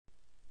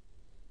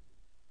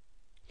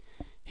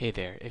Hey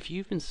there, if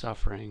you've been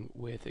suffering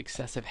with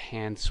excessive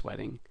hand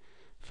sweating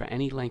for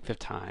any length of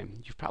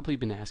time, you've probably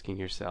been asking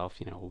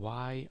yourself,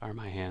 why are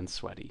my hands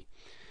sweaty?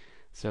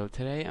 So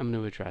today I'm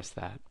going to address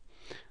that.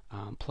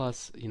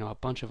 Plus, a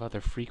bunch of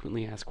other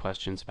frequently asked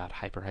questions about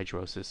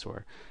hyperhidrosis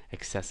or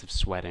excessive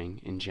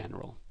sweating in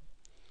general.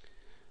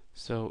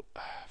 So,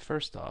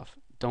 first off,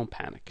 don't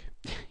panic.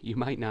 You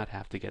might not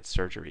have to get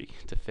surgery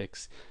to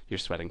fix your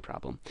sweating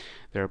problem.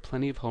 There are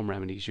plenty of home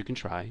remedies you can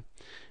try.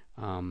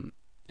 Um,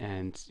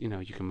 and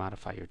you can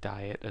modify your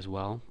diet as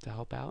well to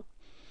help out.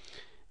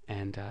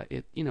 And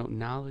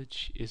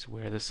knowledge is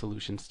where the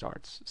solution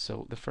starts.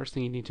 So the first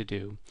thing you need to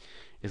do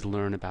is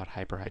learn about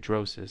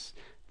hyperhidrosis,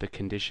 the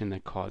condition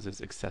that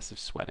causes excessive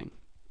sweating.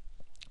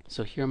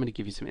 So here I'm going to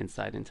give you some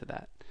insight into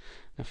that.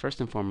 Now,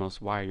 first and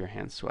foremost, why are your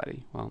hands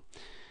sweaty? Well,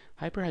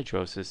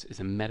 hyperhidrosis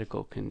is a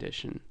medical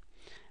condition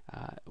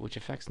which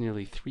affects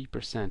nearly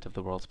 3% of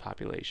the world's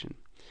population.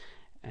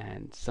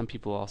 And some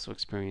people also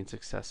experience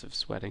excessive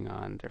sweating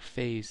on their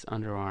face,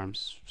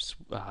 underarms,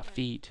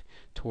 feet,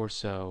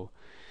 torso.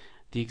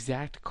 The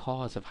exact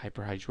cause of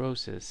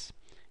hyperhidrosis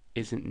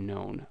isn't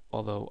known,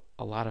 although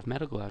a lot of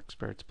medical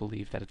experts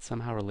believe that it's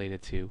somehow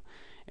related to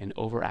an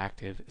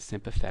overactive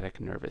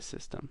sympathetic nervous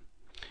system,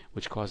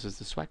 which causes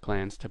the sweat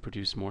glands to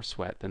produce more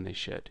sweat than they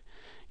should.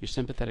 Your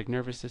sympathetic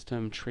nervous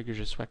system triggers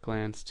your sweat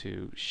glands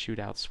to shoot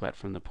out sweat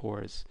from the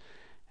pores,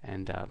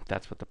 and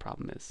that's what the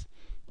problem is.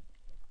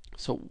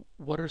 So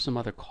what are some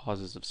other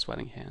causes of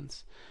sweating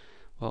hands?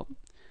 Well,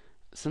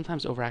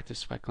 sometimes overactive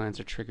sweat glands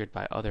are triggered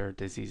by other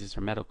diseases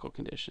or medical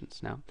conditions.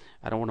 Now,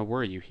 I don't want to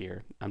worry you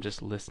here. I'm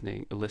just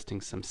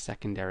listing some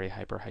secondary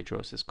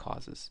hyperhidrosis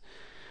causes.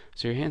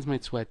 So your hands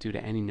might sweat due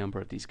to any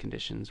number of these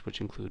conditions,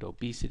 which include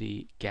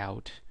obesity,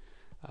 gout,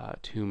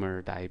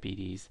 tumor,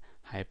 diabetes,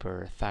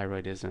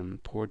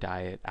 hyperthyroidism, poor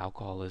diet,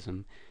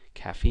 alcoholism,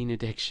 caffeine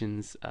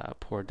addictions,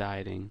 poor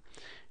dieting,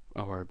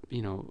 or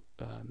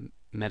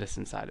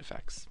medicine side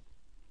effects.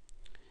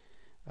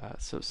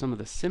 So some of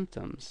the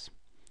symptoms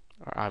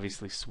are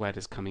obviously sweat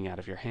is coming out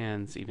of your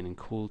hands, even in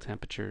cool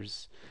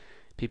temperatures.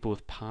 People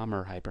with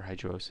Palmar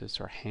hyperhidrosis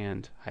or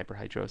hand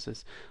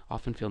hyperhidrosis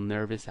often feel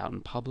nervous out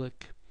in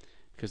public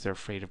because they're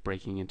afraid of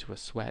breaking into a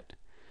sweat,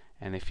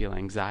 and they feel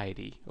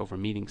anxiety over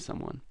meeting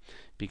someone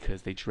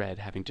because they dread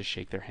having to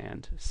shake their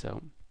hand.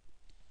 So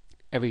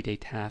everyday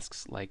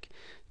tasks like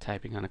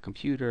typing on a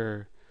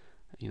computer,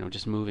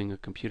 just moving a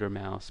computer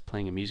mouse,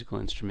 playing a musical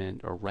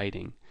instrument, or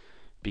writing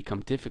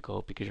become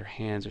difficult because your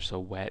hands are so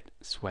wet,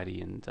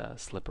 sweaty, and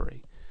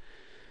slippery.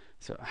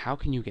 So how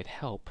can you get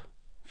help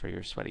for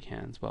your sweaty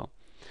hands? Well,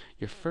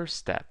 your first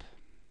step,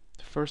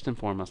 first and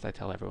foremost, I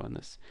tell everyone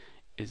this,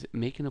 is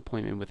make an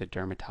appointment with a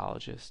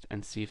dermatologist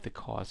and see if the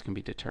cause can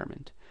be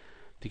determined.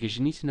 Because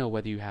you need to know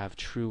whether you have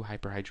true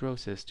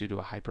hyperhidrosis due to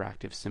a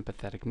hyperactive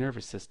sympathetic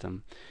nervous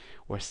system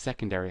or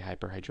secondary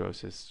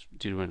hyperhidrosis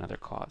due to another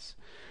cause.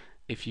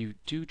 If you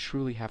do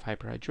truly have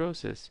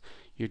hyperhidrosis,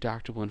 your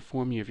doctor will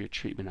inform you of your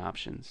treatment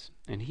options,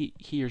 and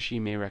he or she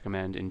may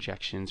recommend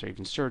injections or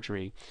even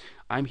surgery.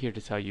 I'm here to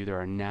tell you there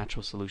are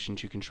natural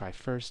solutions you can try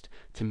first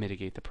to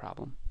mitigate the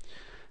problem.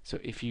 So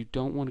if you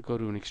don't want to go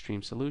to an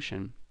extreme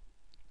solution,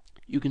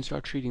 you can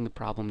start treating the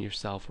problem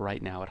yourself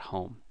right now at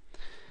home.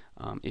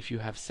 If you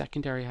have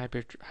secondary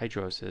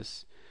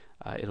hyperhidrosis,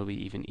 it'll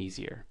be even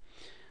easier.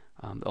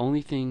 The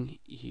only thing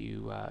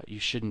you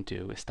shouldn't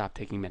do is stop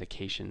taking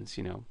medications,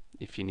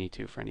 if you need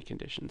to for any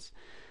conditions.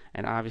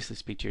 And obviously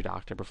speak to your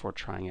doctor before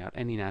trying out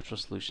any natural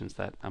solutions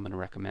that I'm going to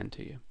recommend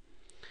to you.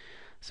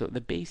 So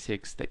the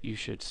basics that you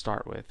should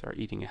start with are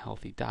eating a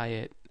healthy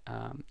diet,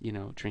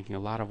 drinking a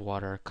lot of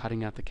water,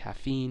 cutting out the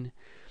caffeine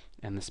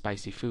and the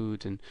spicy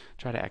foods, and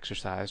try to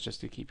exercise just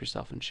to keep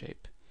yourself in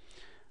shape.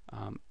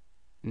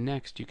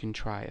 Next, you can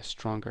try a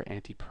stronger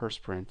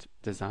antiperspirant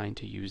designed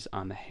to use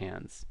on the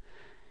hands.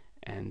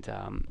 And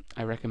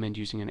I recommend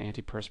using an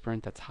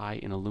antiperspirant that's high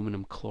in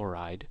aluminum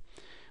chloride,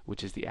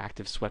 which is the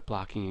active sweat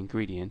blocking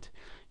ingredient.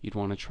 You'd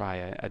want to try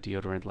a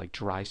deodorant like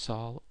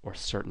Drysol or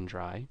Certain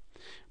Dry.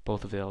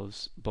 Both of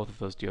those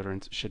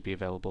deodorants should be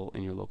available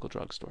in your local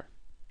drugstore.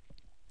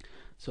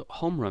 So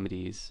home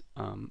remedies,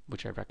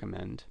 which I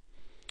recommend,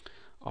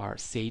 are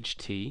sage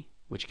tea,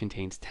 which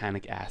contains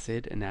tannic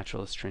acid, a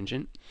natural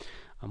astringent.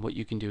 What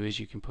you can do is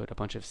you can put a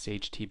bunch of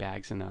sage tea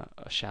bags in a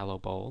shallow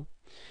bowl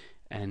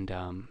and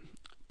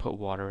put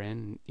water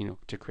in,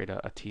 to create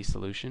a tea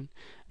solution,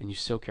 and you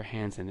soak your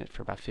hands in it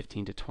for about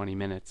 15 to 20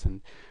 minutes. And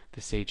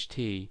the sage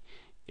tea,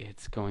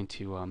 it's going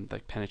to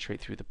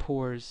penetrate through the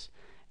pores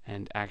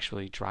and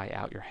actually dry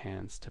out your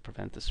hands to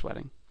prevent the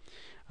sweating.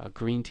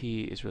 Green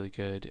tea is really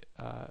good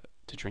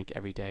to drink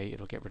every day.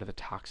 It'll get rid of the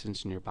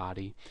toxins in your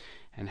body,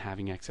 and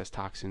having excess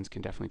toxins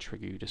can definitely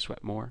trigger you to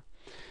sweat more.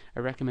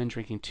 I recommend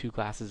drinking 2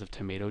 glasses of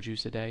tomato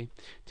juice a day.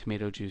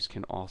 Tomato juice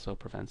can also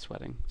prevent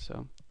sweating,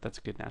 so that's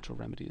a good natural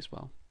remedy as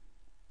well.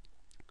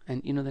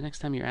 And the next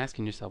time you're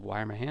asking yourself,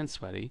 why are my hands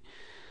sweaty?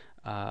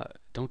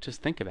 Don't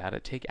just think about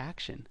it, take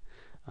action.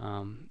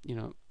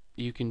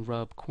 You can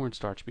rub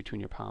cornstarch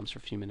between your palms for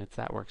a few minutes,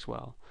 that works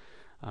well.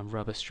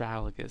 Rub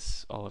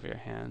astragalus all over your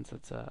hands.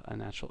 That's a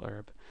natural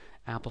herb.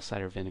 Apple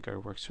cider vinegar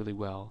works really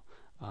well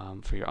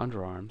for your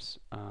underarms,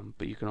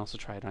 but you can also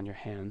try it on your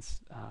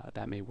hands.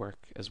 That may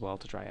work as well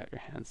to dry out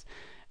your hands.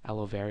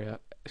 Aloe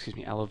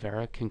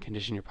vera can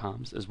condition your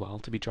palms as well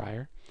to be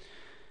drier.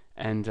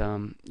 And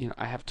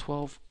I have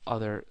 12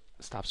 other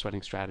stop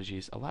sweating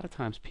strategies. A lot of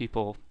times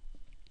people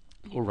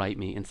will write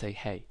me and say,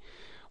 "Hey,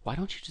 why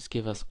don't you just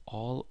give us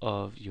all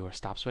of your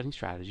stop sweating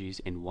strategies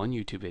in one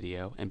YouTube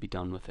video and be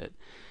done with it?"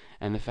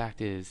 And the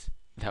fact is,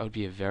 that would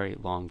be a very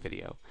long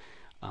video.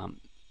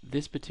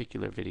 This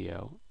particular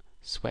video,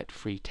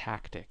 Sweat-Free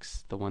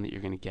Tactics, the one that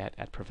you're going to get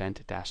at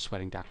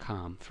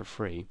prevent-sweating.com for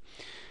free,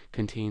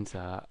 contains,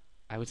 I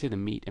would say, the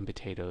meat and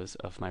potatoes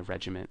of my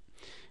regiment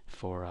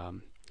for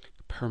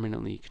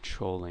permanently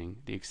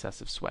controlling the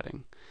excessive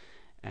sweating.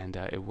 And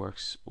it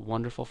works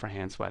wonderful for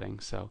hand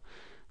sweating, so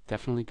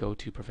definitely go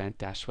to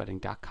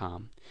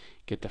prevent-sweating.com,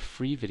 get the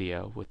free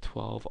video with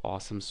 12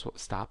 awesome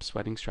stop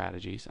sweating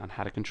strategies on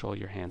how to control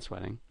your hand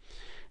sweating.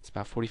 It's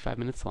about 45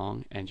 minutes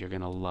long, and you're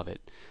going to love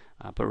it.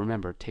 But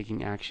remember,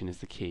 taking action is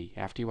the key.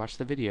 After you watch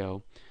the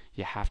video,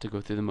 you have to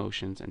go through the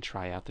motions and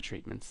try out the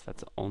treatments.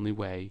 That's the only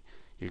way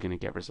you're going to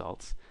get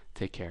results.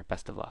 Take care.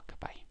 Best of luck.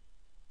 Bye.